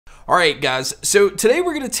Alright guys, so today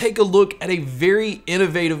we're going to take a look at a very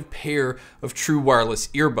innovative pair of true wireless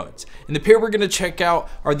earbuds. And the pair we're going to check out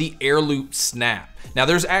are the Airloop Snap. Now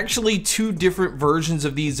there's actually two different versions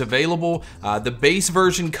of these available. The base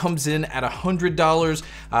version comes in at $100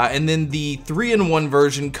 and then the 3-in-1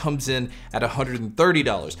 version comes in at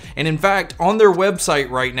 $130. And in fact, on their website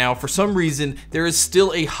right now, for some reason, there is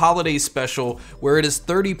still a holiday special where it is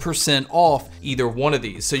 30% off either one of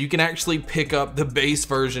these. So you can actually pick up the base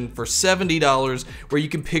version for $70, where you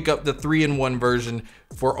can pick up the 3-in-1 version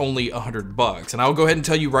for only $100. And I'll go ahead and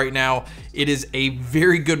tell you right now, it is a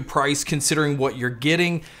very good price considering what you're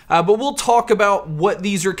getting. But we'll talk about what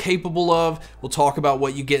these are capable of. We'll talk about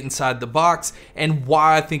what you get inside the box and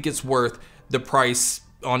why I think it's worth the price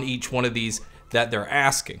on each one of these that they're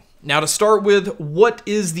asking. Now to start with, what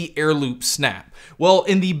is the Airloop Snap? Well,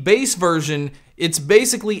 in the base version, it's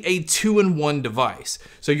basically a 2-in-1 device.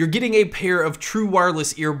 So you're getting a pair of true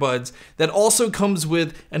wireless earbuds that also comes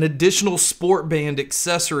with an additional sport band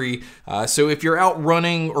accessory. So if you're out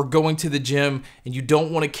running or going to the gym and you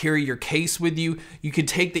don't want to carry your case with you, you can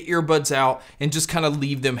take the earbuds out and just kind of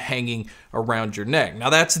leave them hanging around your neck. Now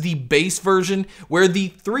that's the base version, where the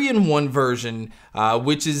 3-in-1 version,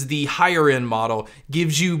 which is the higher end model,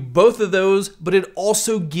 gives you both of those, but it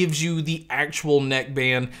also gives you the actual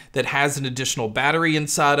neckband that has an additional battery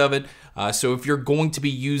inside of it. So if you're going to be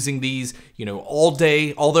using these, all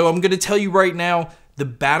day, although I'm going to tell you right now, the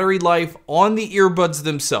battery life on the earbuds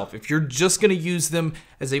themselves, if you're just going to use them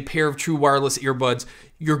as a pair of true wireless earbuds,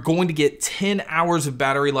 you're going to get 10 hours of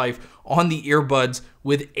battery life on the earbuds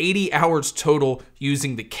with 80 hours total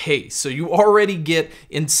using the case. So you already get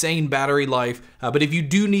insane battery life, but if you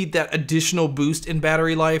do need that additional boost in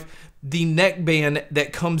battery life, the neckband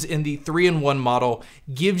that comes in the 3-in-1 model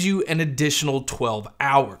gives you an additional 12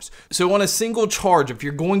 hours. So on a single charge, if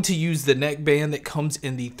you're going to use the neckband that comes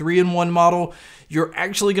in the 3-in-1 model, you're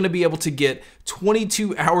actually going to be able to get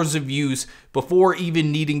 22 hours of use before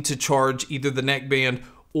even needing to charge either the neckband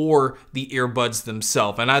or the earbuds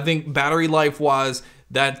themselves. And I think battery life wise,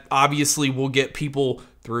 that obviously will get people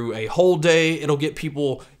through a whole day. It'll get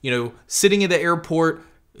people, sitting at the airport,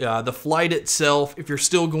 the flight itself. If you're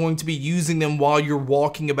still going to be using them while you're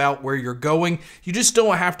walking about where you're going, you just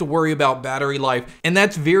don't have to worry about battery life. And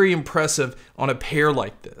that's very impressive on a pair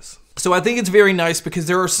like this. So I think it's very nice because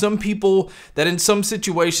there are some people that in some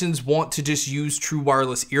situations want to just use true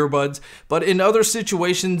wireless earbuds, but in other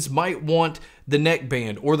situations might want the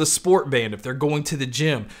neckband or the sport band if they're going to the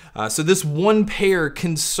gym. So this one pair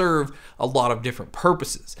can serve a lot of different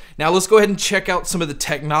purposes. Now let's go ahead and check out some of the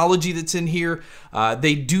technology that's in here.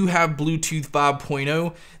 They do have Bluetooth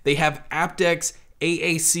 5.0. They have aptX,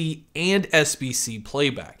 AAC, and SBC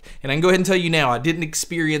playback. And I can go ahead and tell you now, I didn't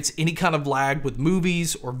experience any kind of lag with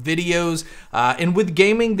movies or videos. And with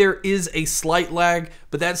gaming, there is a slight lag,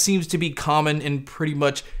 but that seems to be common in pretty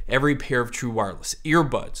much every pair of true wireless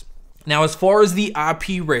earbuds. Now, as far as the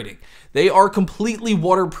IP rating, they are completely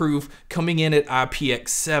waterproof, coming in at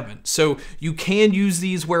IPX7. So you can use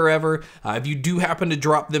these wherever. If you do happen to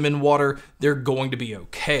drop them in water, they're going to be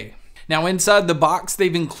okay. Now inside the box,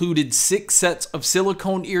 they've included 6 sets of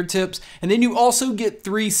silicone ear tips, and then you also get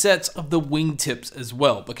 3 sets of the wing tips as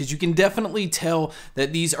well, because you can definitely tell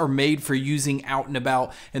that these are made for using out and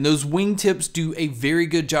about, and those wing tips do a very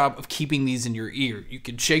good job of keeping these in your ear. You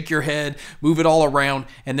can shake your head, move it all around,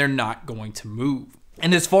 and they're not going to move.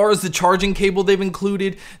 And as far as the charging cable they've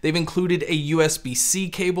included a USB-C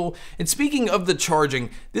cable. And speaking of the charging,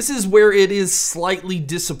 this is where it is slightly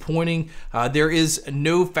disappointing. There is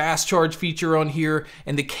no fast charge feature on here,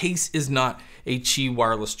 and the case is not a Qi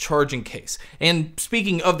wireless charging case. And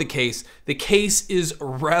speaking of the case is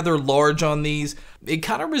rather large on these. It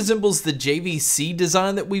kind of resembles the JVC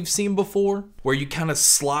design that we've seen before, where you kind of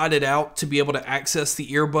slide it out to be able to access the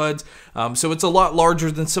earbuds. So it's a lot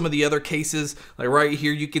larger than some of the other cases. Like right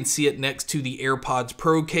here, you can see it next to the AirPods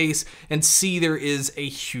Pro case and see there is a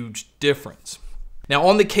huge difference. Now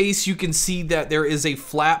on the case, you can see that there is a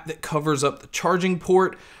flap that covers up the charging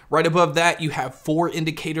port. Right above that, you have 4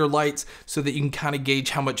 indicator lights so that you can kind of gauge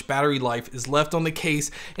how much battery life is left on the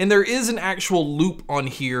case. And there is an actual loop on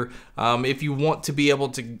here if you want to be able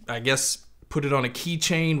to, I guess, put it on a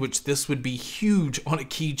keychain, which this would be huge on a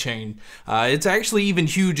keychain. It's actually even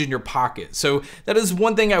huge in your pocket. So that is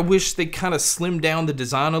one thing I wish they kind of slimmed down the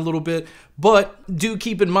design a little bit. But do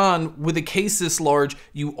keep in mind, with a case this large,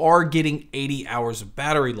 you are getting 80 hours of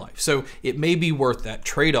battery life. So it may be worth that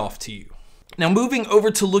trade-off to you. Now moving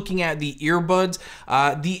over to looking at the earbuds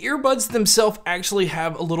themselves actually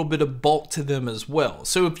have a little bit of bulk to them as well.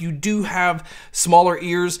 So if you do have smaller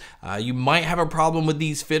ears, you might have a problem with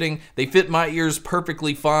these fitting. They fit my ears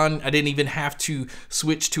perfectly fine. I didn't even have to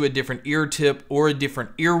switch to a different ear tip or a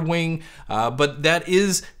different ear wing, but that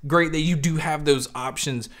is great that you do have those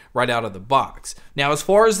options right out of the box. Now as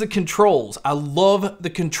far as the controls, I love the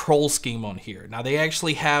control scheme on here. Now they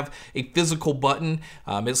actually have a physical button.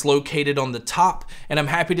 It's located on the top, and I'm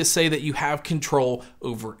happy to say that you have control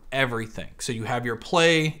over everything. So you have your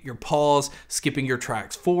play, your pause, skipping your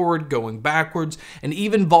tracks forward, going backwards, and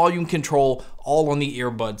even volume control all on the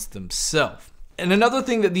earbuds themselves. And another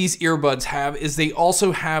thing that these earbuds have is they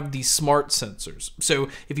also have the smart sensors. So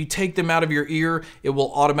if you take them out of your ear, it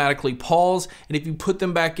will automatically pause, and if you put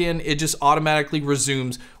them back in, it just automatically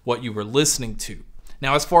resumes what you were listening to.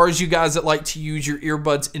 Now, as far as you guys that like to use your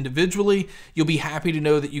earbuds individually, you'll be happy to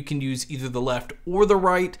know that you can use either the left or the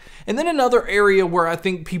right. And then another area where I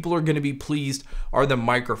think people are going to be pleased are the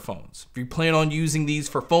microphones. If you plan on using these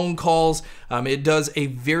for phone calls, it does a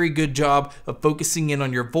very good job of focusing in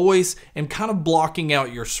on your voice and kind of blocking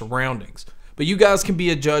out your surroundings. But you guys can be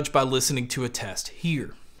a judge by listening to a test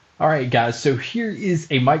here. All right, guys, so here is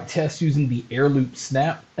a mic test using the Airloop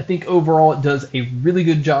Snap. I think overall it does a really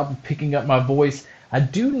good job of picking up my voice. I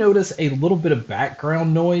do notice a little bit of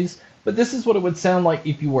background noise, but this is what it would sound like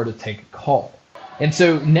if you were to take a call. And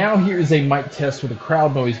so now here is a mic test with a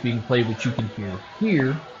crowd noise being played, which you can hear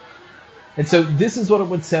here. And so this is what it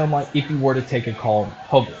would sound like if you were to take a call in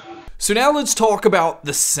public. So now let's talk about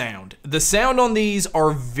the sound. The sound on these are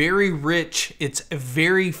very rich. It's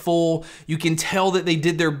very full. You can tell that they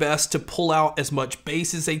did their best to pull out as much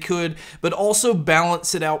bass as they could, but also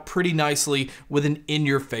balance it out pretty nicely with an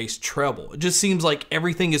in-your-face treble. It just seems like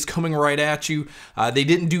everything is coming right at you. They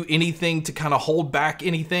didn't do anything to kind of hold back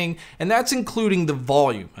anything, and that's including the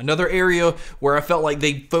volume. Another area where I felt like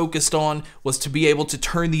they focused on was to be able to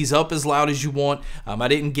turn these up as loud as you want. I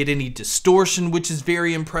didn't get any distortion, which is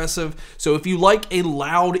very impressive. So if you like a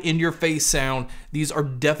loud in-your-face sound, these are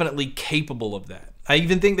definitely capable of that. I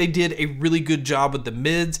even think they did a really good job with the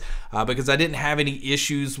mids because I didn't have any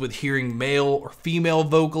issues with hearing male or female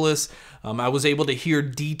vocalists. I was able to hear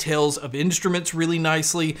details of instruments really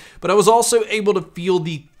nicely, but I was also able to feel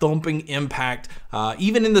the thumping impact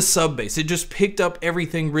even in the sub bass. It just picked up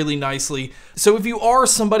everything really nicely. So if you are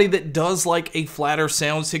somebody that does like a flatter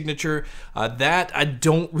sound signature, that I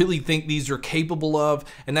don't really think these are capable of,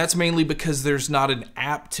 and that's mainly because there's not an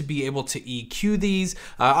app to be able to EQ these.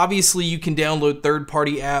 Obviously you can download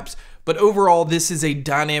third-party apps, but overall this is a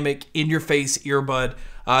dynamic in-your-face earbud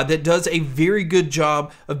that does a very good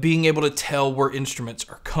job of being able to tell where instruments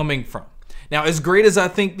are coming from. Now, as great as I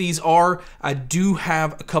think these are, I do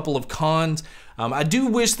have a couple of cons. I do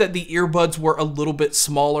wish that the earbuds were a little bit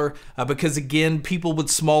smaller because, again, people with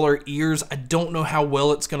smaller ears, I don't know how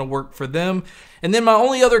well it's going to work for them. And then my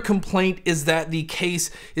only other complaint is that the case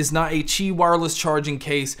is not a Qi wireless charging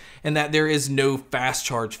case and that there is no fast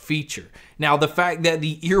charge feature. Now, the fact that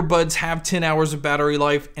the earbuds have 10 hours of battery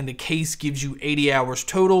life and the case gives you 80 hours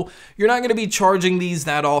total, you're not going to be charging these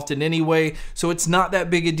that often anyway, so it's not that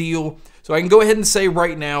big a deal. So I can go ahead and say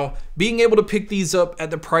right now, being able to pick these up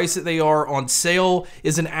at the price that they are on sale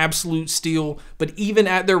is an absolute steal, but even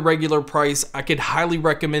at their regular price, I could highly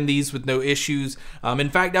recommend these with no issues. In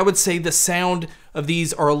fact, I would say the sound of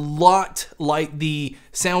these are a lot like the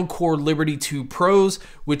Soundcore Liberty 2 Pros,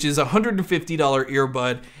 which is a $150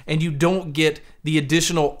 earbud, and you don't get the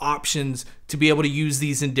additional options to be able to use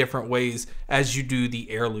these in different ways as you do the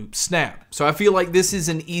Airloop Snap. So I feel like this is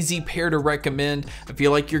an easy pair to recommend. I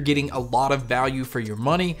feel like you're getting a lot of value for your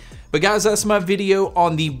money. But guys, that's my video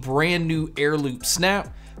on the brand new Airloop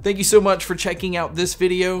Snap. Thank you so much for checking out this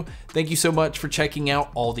video. Thank you so much for checking out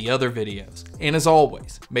all the other videos. And as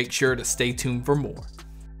always, make sure to stay tuned for more.